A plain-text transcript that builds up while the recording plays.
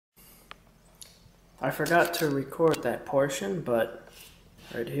I forgot to record that portion, but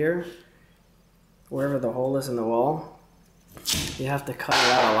right here, wherever the hole is in the wall, you have to cut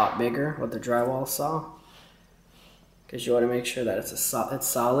it out a lot bigger with the drywall saw, because you want to make sure that it's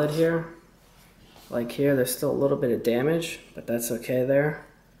solid here. Like here, there's still a little bit of damage, but that's okay there.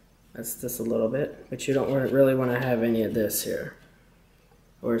 That's just a little bit, but you don't really want to have any of this here,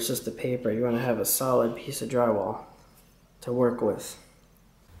 or it's just the paper. You want to have a solid piece of drywall to work with.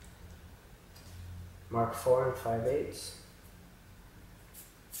 Mark 4 5/8.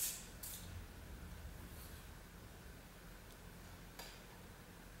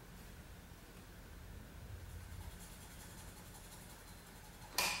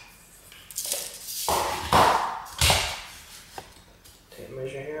 Take a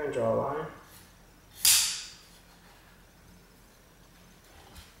measure here and draw a line.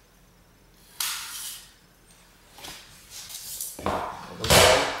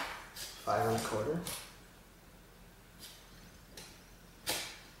 Five and a quarter.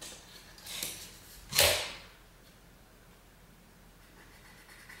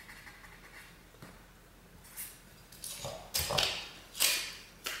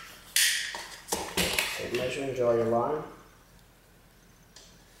 Take a measure and draw your line.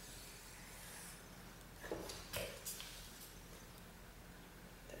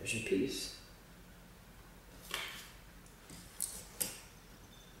 There's your piece.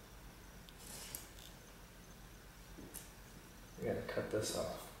 You gotta cut this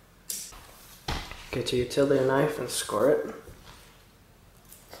off. Get your utility knife and score it.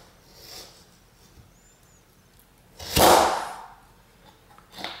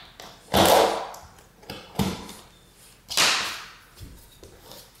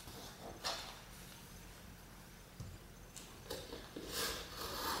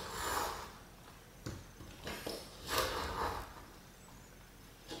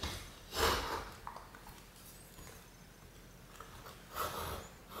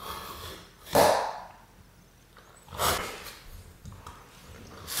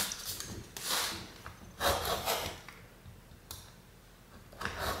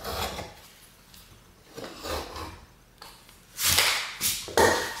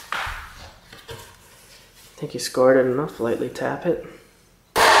 I think you scored it enough, lightly tap it.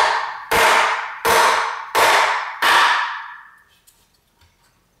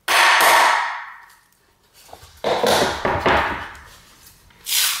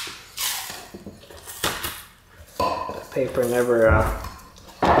 The paper never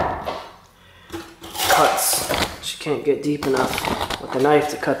cuts. She can't get deep enough with the knife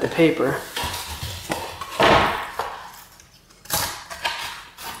to cut the paper.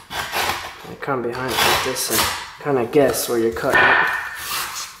 Come behind it like this and kind of guess where you're cutting it.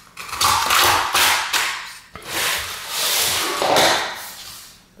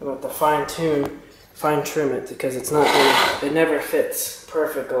 About to fine trim it, because it's not it never fits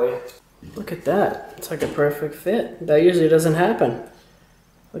perfectly. Look at that, it's like a perfect fit. That usually doesn't happen.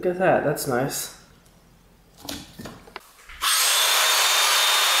 Look at that, that's nice.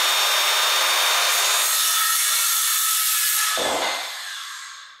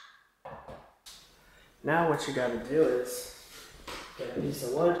 Now what you gotta do is get a piece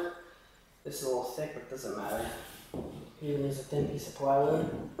of wood. This is a little thick, but it doesn't matter. You can use a thin piece of plywood.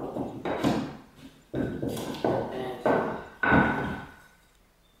 And it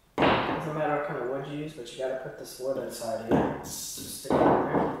doesn't matter what kind of wood you use, but you gotta put this wood inside here. Just stick it in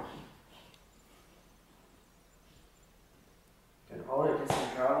there. You can hold it, get some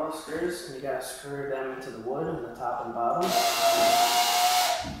drywall screws, and you gotta screw them into the wood on the top and bottom.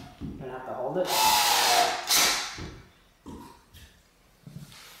 You're gonna have to hold it.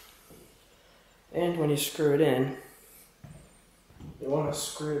 And when you screw it in, you want to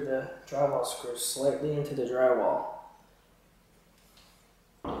screw the drywall screw slightly into the drywall.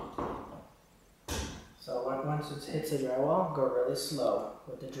 So once it hits the drywall, go really slow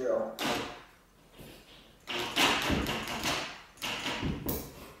with the drill.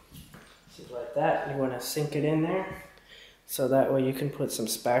 See, like that, you want to sink it in there, so that way you can put some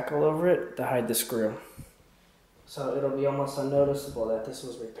spackle over it to hide the screw. So it'll be almost unnoticeable that this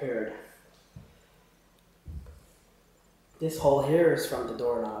was repaired. This hole here is from the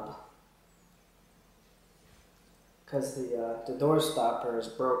doorknob, because the door stopper is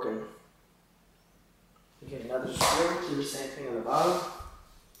broken. You get another screw, do the same thing on the bottom,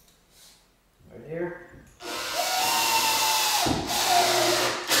 right here.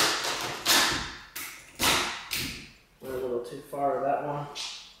 Went a little too far with that one.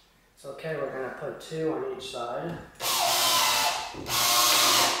 It's okay, we're going to put 2 on each side.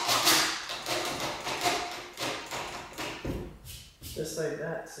 Just like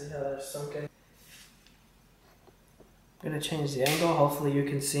that, see how they're sunken? I'm gonna change the angle. Hopefully you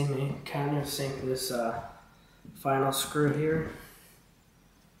can see me countersink this final screw here.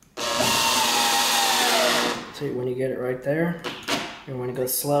 So when you get it right there, and when it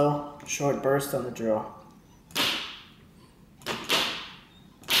goes slow, short burst on the drill.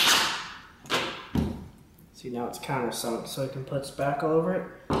 See, now it's countersunk, so you can put spackle over it,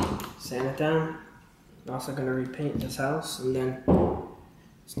 sand it down. I'm also going to repaint this house, and then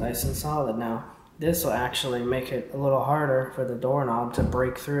it's nice and solid now. This will actually make it a little harder for the doorknob to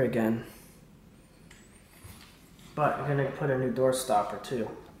break through again. But I'm going to put a new door stopper too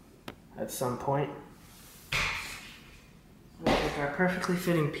at some point. We'll take our perfectly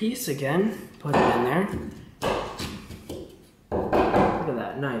fitting piece again, put it in there. Look at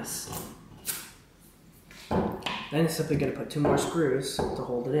that, nice. Then it's simply going to put 2 more screws to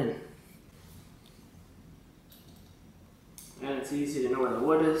hold it in. And it's easy to know where the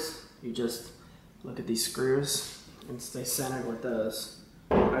wood is. You just look at these screws and stay centered with those.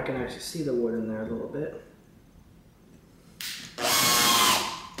 I can actually see the wood in there a little bit.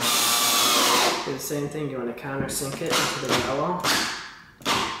 Do the same thing, you want to countersink it into the drywall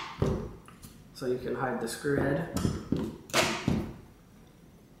so you can hide the screw head.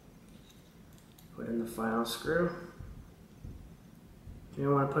 Put in the final screw. You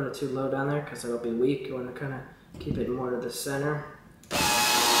don't want to put it too low down there because it'll be weak. You want to kind of keep it more to the center.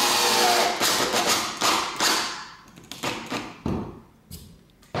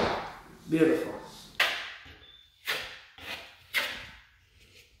 Beautiful.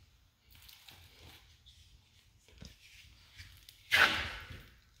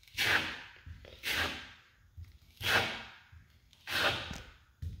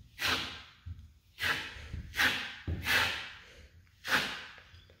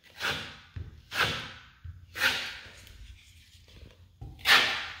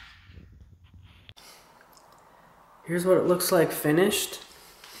 Here's what it looks like finished.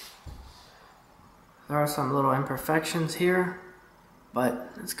 There are some little imperfections here, but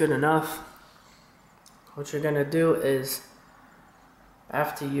it's good enough. What you're gonna do is,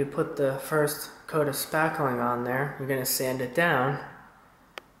 after you put the first coat of spackling on there, you're gonna sand it down,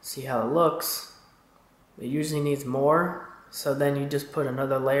 see how it looks. It usually needs more, so then you just put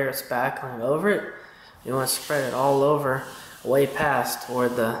another layer of spackling over it. You want to spread it all over, way past where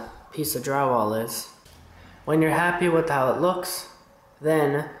the piece of drywall is. When you're happy with how it looks,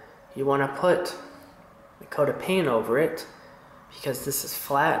 then you want to put a coat of paint over it, because this is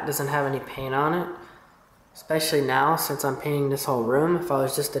flat, doesn't have any paint on it. Especially now, since I'm painting this whole room, if I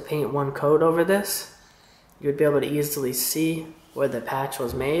was just to paint one coat over this, you'd be able to easily see where the patch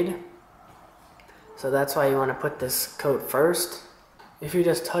was made. So that's why you want to put this coat first. If you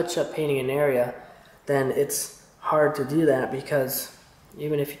just touch up painting an area, then it's hard to do that, because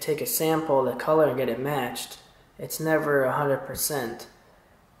even if you take a sample of the color and get it matched, it's never 100%.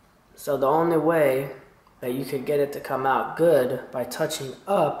 So the only way that you could get it to come out good by touching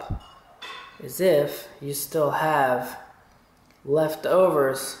up is if you still have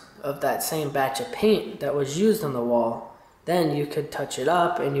leftovers of that same batch of paint that was used on the wall. Then you could touch it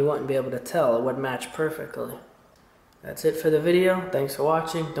up and you wouldn't be able to tell. It would match perfectly. That's it for the video. Thanks for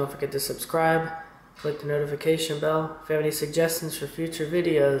watching. Don't forget to subscribe. Click the notification bell. If you have any suggestions for future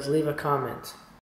videos, leave a comment.